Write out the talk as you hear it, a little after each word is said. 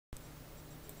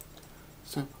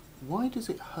So why does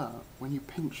it hurt when you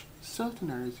pinch certain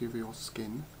areas of your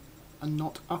skin and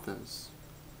not others?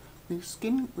 Your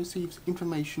skin receives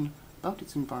information about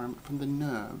its environment from the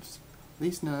nerves.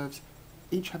 These nerves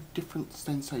each have different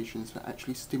sensations that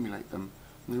actually stimulate them,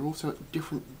 and they're also at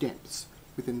different depths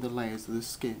within the layers of the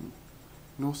skin.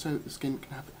 And also the skin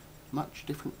can have much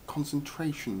different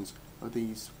concentrations of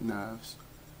these nerves.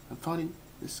 And finally,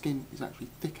 the skin is actually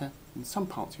thicker in some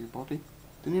parts of your body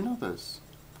than in others.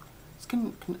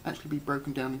 Skin can actually be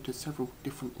broken down into several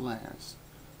different layers.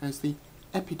 There's the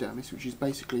epidermis, which is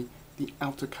basically the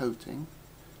outer coating.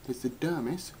 There's the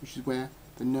dermis, which is where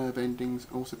the nerve endings,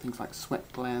 also things like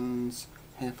sweat glands,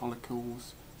 hair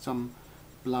follicles, some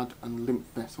blood and lymph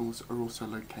vessels are also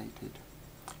located.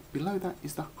 Below that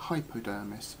is the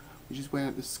hypodermis, which is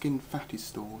where the skin fat is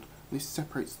stored. This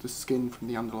separates the skin from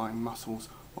the underlying muscles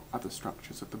or other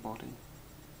structures of the body.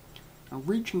 Now,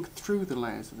 reaching through the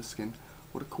layers of the skin,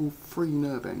 what are called free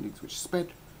nerve endings, which spread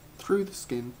through the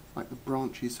skin like the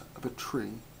branches of a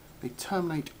tree. They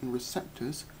terminate in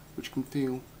receptors, which can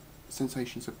feel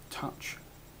sensations of touch,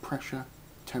 pressure,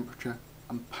 temperature,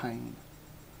 and pain.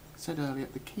 As said earlier,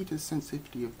 the key to the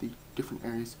sensitivity of the different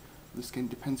areas of the skin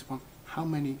depends upon how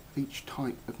many of each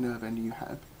type of nerve ending you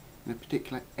have in a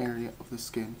particular area of the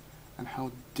skin and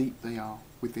how deep they are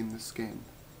within the skin.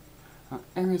 Now,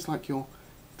 areas like your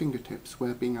fingertips,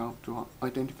 where being able to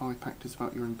identify factors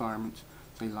about your environment,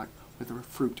 say like whether a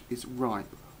fruit is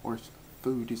ripe or if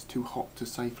food is too hot to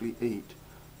safely eat,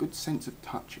 good sense of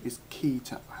touch is key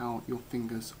to how your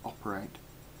fingers operate.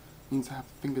 It means that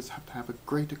fingers have to have a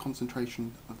greater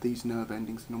concentration of these nerve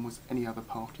endings than almost any other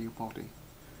part of your body.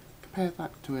 Compare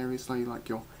that to areas like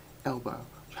your elbow,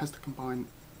 which has to combine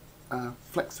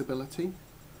flexibility,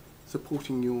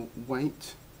 supporting your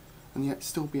weight, and yet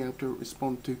still be able to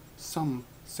respond to some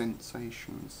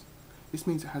sensations. This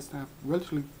means it has to have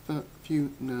relatively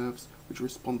few nerves which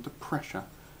respond to pressure.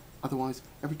 Otherwise,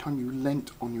 every time you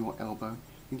leant on your elbow,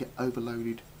 you get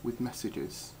overloaded with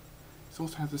messages. This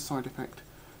also has the side effect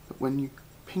that when you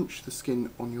pinch the skin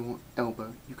on your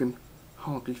elbow, you can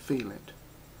hardly feel it.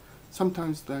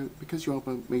 Sometimes though, because your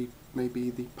elbow may be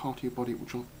the part of your body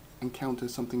which will encounter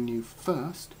something new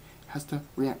first, it has to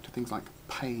react to things like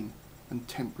pain and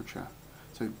temperature.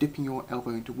 So dipping your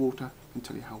elbow into water can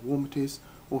tell you how warm it is.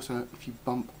 Also, if you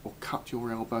bump or cut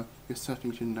your elbow, you're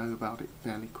certain to know about it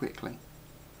fairly quickly.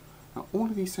 Now, all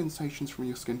of these sensations from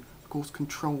your skin are of course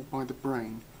controlled by the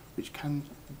brain, which can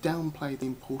downplay the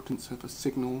importance of a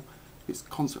signal if it's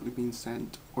constantly being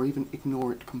sent, or even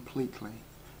ignore it completely.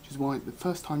 Which is why the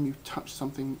first time you touch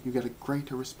something, you get a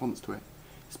greater response to it,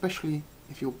 especially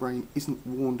if your brain isn't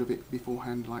warned of it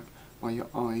beforehand, like by your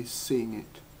eyes seeing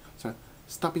it. So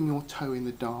stubbing your toe in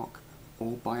the dark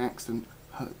or by accident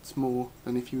hurts more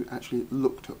than if you actually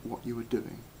looked at what you were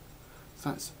doing.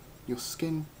 So that's your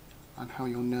skin and how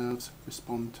your nerves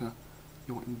respond to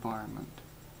your environment.